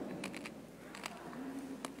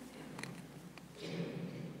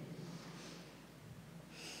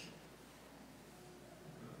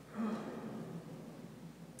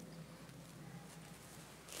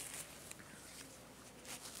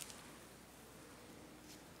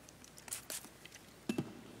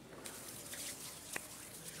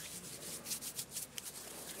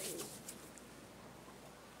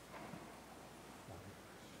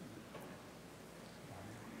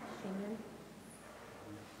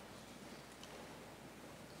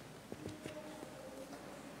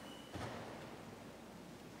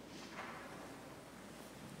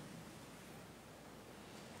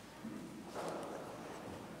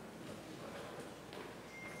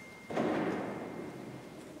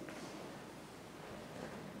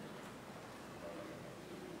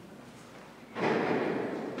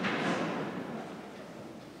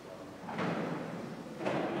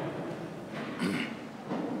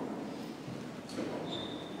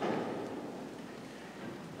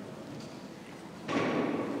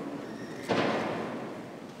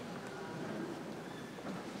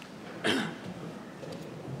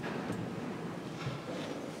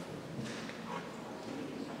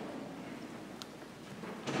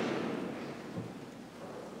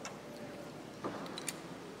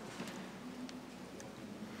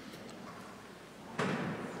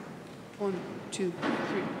 2,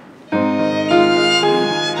 3.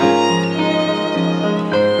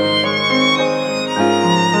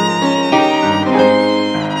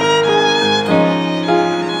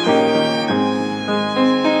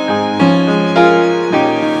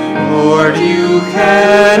 Lord, you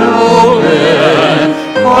can open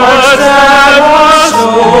hearts that are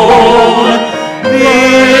stone,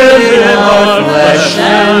 live in our flesh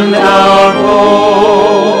and our bone.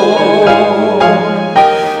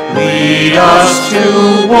 Lead us to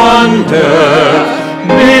wonder,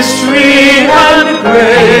 mystery and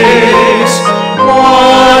grace,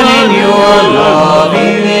 one in your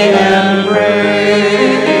loving embrace.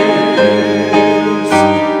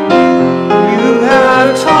 You have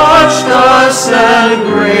touched us and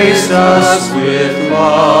graced us with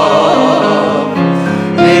love.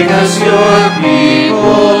 Make us your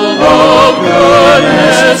people of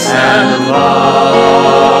goodness and light.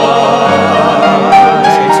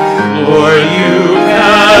 Lord, you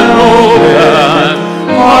can open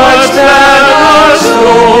hearts that are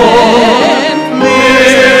stone,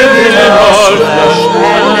 live in our flesh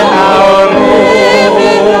and our bone.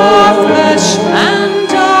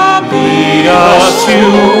 Lead us to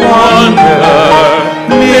wonder,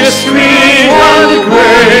 mystery and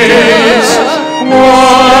grace,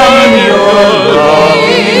 one your loving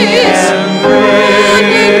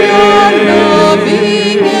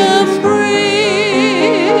embrace.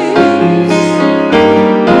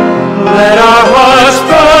 Let our hearts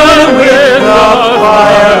burn with the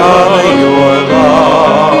fire of your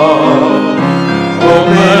love.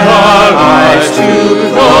 Open our eyes to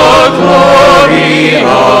the glory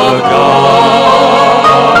of God.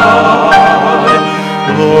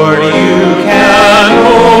 Lord, you can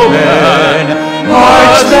open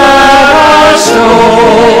hearts that are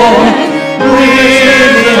stone,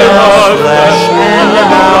 live in our flesh and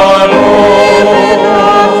our bone.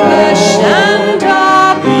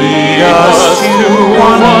 Lead us to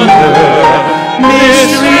wonder,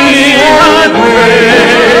 mystery and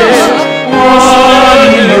grace, one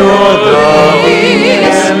in your loving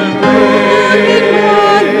embrace.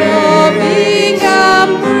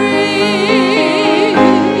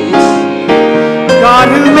 God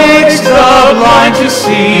who makes the blind to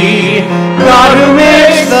see, God who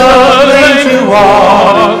makes the lame to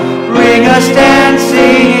walk, bring us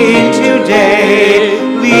dancing today,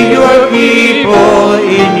 lead your people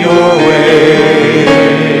in your way.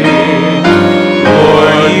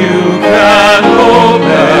 Lord, you can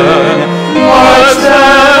open hearts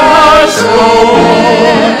that are stone,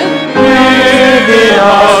 live in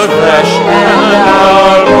our flesh and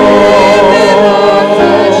our bone.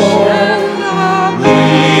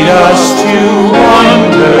 Lead us to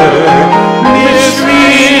wonder,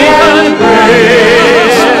 mystery and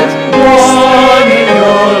grace, one in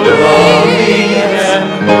your loving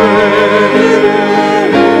embrace.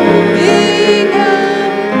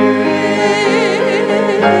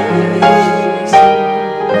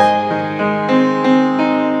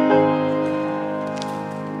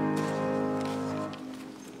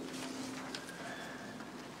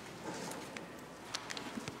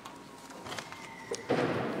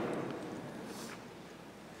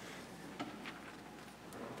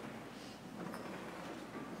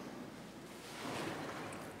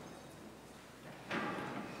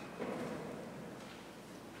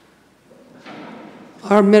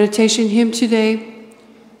 Our meditation hymn today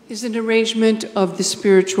is an arrangement of the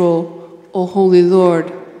spiritual O Holy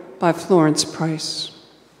Lord by Florence Price.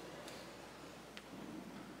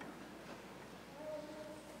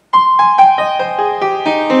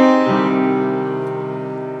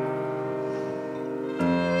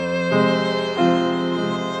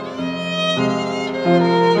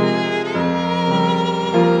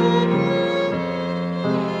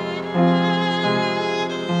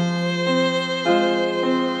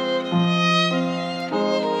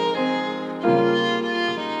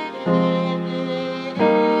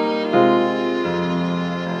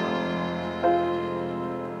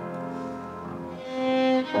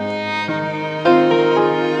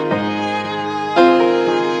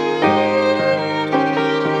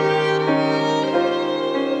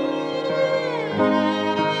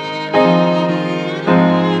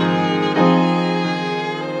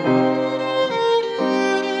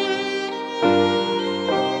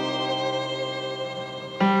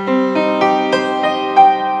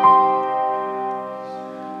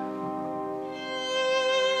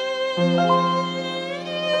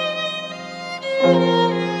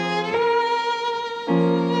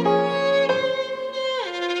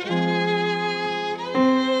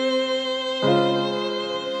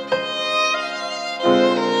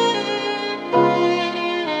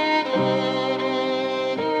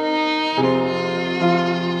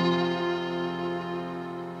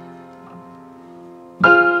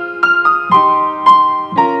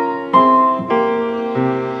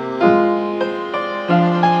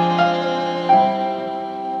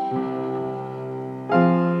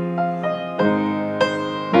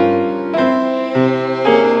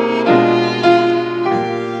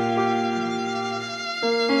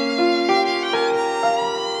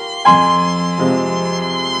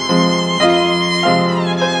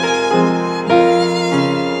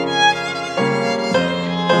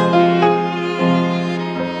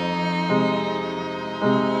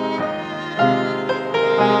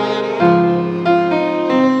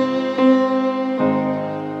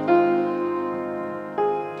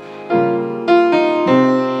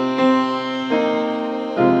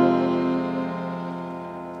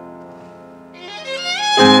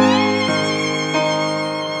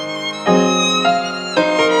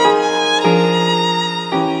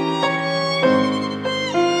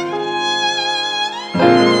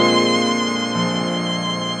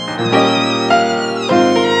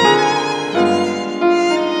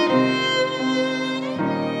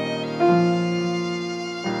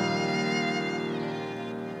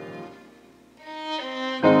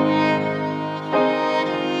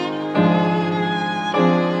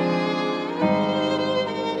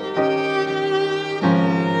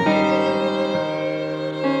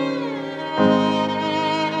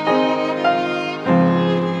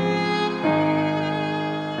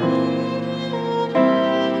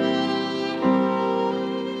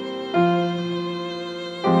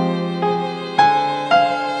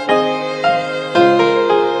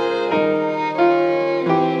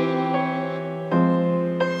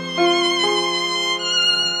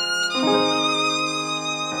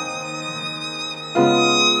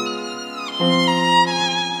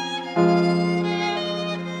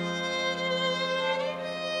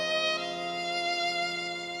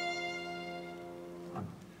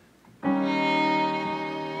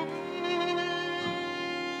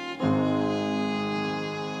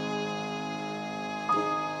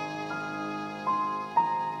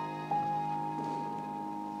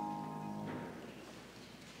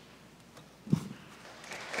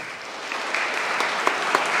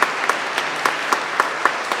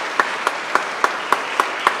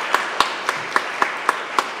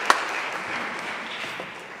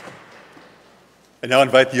 now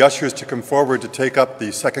invite the ushers to come forward to take up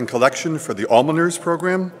the second collection for the Almoners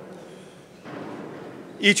program.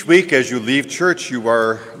 Each week as you leave church, you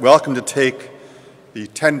are welcome to take the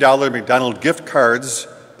 $10 McDonald's gift cards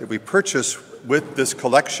that we purchase with this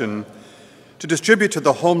collection to distribute to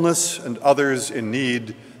the homeless and others in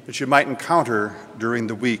need that you might encounter during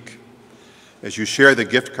the week. As you share the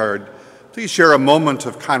gift card, please share a moment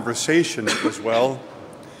of conversation as well.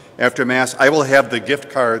 After Mass, I will have the gift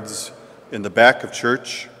cards in the back of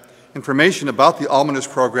church. Information about the Almoners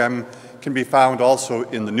program can be found also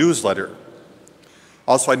in the newsletter.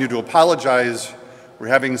 Also, I need to apologize. We're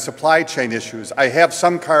having supply chain issues. I have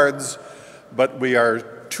some cards, but we are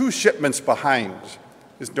 2 shipments behind.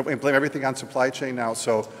 Don't we blame everything on supply chain now?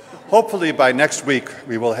 So hopefully by next week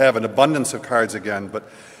we will have an abundance of cards again. But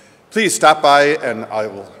please stop by and I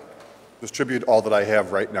will distribute all that I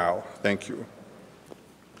have right now. Thank you.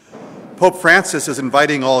 Pope Francis is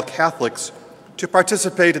inviting all Catholics to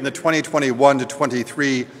participate in the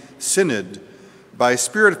 2021-23 Synod by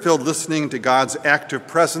spirit-filled listening to God's active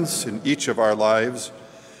presence in each of our lives,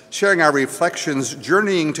 sharing our reflections,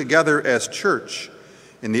 journeying together as church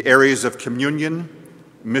in the areas of communion,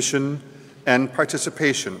 mission, and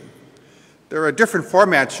participation. There are different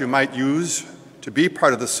formats you might use to be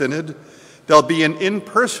part of the Synod. There'll be an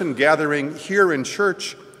in-person gathering here in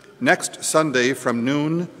church next Sunday from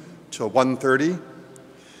noon till 1:30.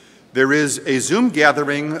 There is a Zoom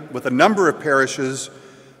gathering with a number of parishes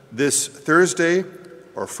this Thursday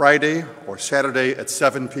or Friday or Saturday at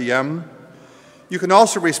 7 p.m. You can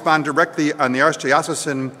also respond directly on the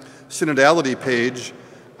Archdiocesan Synodality page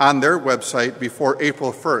on their website before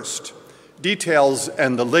April 1st. Details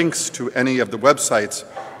and the links to any of the websites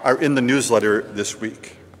are in the newsletter this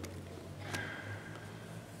week.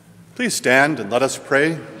 Please stand and let us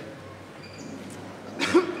pray.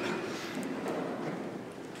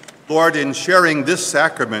 Lord, in sharing this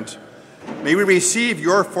sacrament, may we receive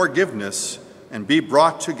your forgiveness and be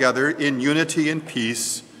brought together in unity and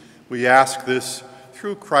peace. We ask this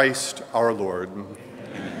through Christ our Lord.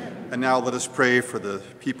 Amen. And now let us pray for the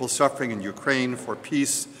people suffering in Ukraine, for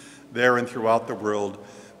peace there and throughout the world,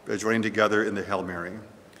 by joining together in the Hail Mary.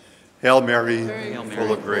 Hail Mary,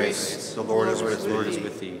 full of grace, the Lord is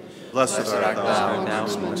with thee. Blessed art thou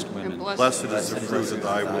amongst women. Blessed is the fruit of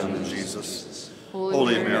thy womb, Jesus.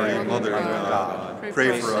 Holy Mary, Mother of God,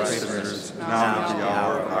 pray for us sinners, now and at the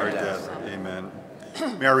hour of our death. Amen.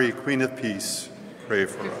 Mary, Queen of Peace, pray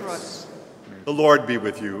for us. The Lord be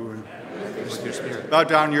with you. Bow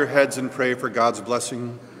down your heads and pray for God's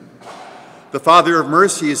blessing. The Father of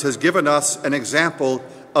mercies has given us an example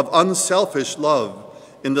of unselfish love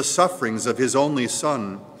in the sufferings of his only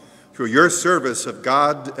Son. Through your service of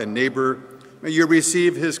God and neighbor, may you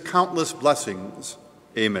receive his countless blessings.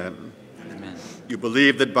 Amen. Amen. You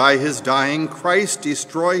believe that by his dying, Christ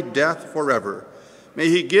destroyed death forever. May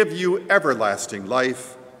he give you everlasting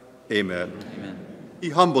life. Amen. Amen. He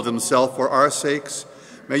humbled himself for our sakes.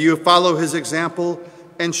 May you follow his example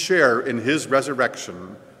and share in his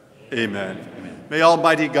resurrection. Amen. Amen. May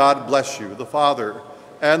Almighty God bless you, the Father,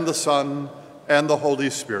 and the Son, and the Holy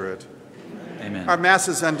Spirit. Amen. Our Mass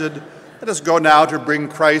is ended. Let us go now to bring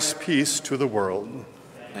Christ's peace to the world.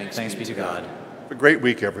 Thanks be to God. A great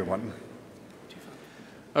week, everyone.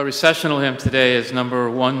 Our recessional hymn today is number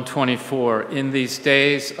 124, In These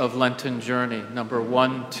Days of Lenten Journey, number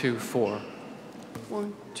 124.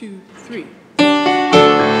 1, 2, 3.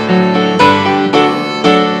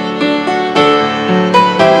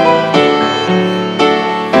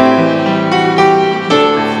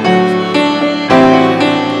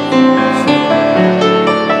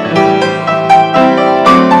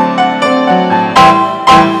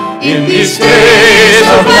 In these days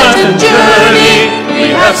of Lenten journey,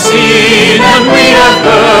 we have seen and we have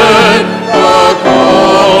heard the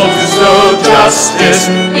call to sow justice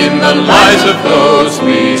in the lives of those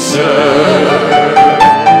we serve.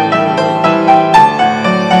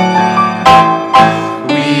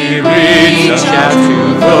 We reach out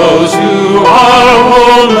to those who are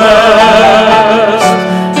homeless,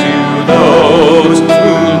 to those who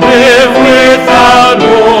live without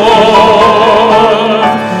warmth.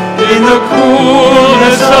 In the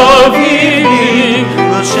coolness of evening,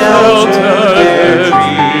 we'll shelter their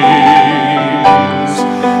dreams.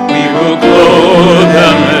 We will clothe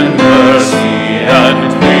them in mercy and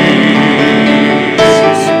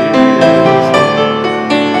peace.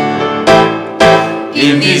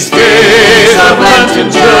 In these days of Lenten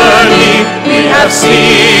journey, we have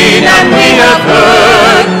seen and we have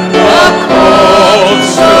heard the call to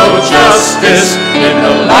sow justice in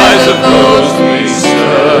the lives of those we serve.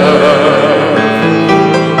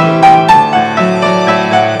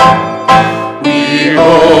 We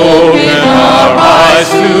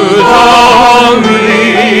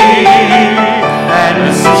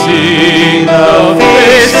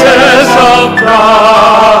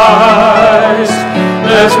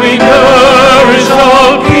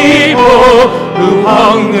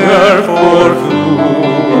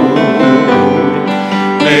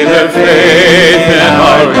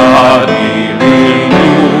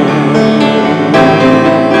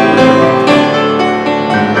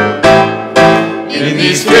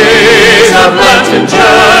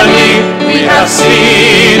see.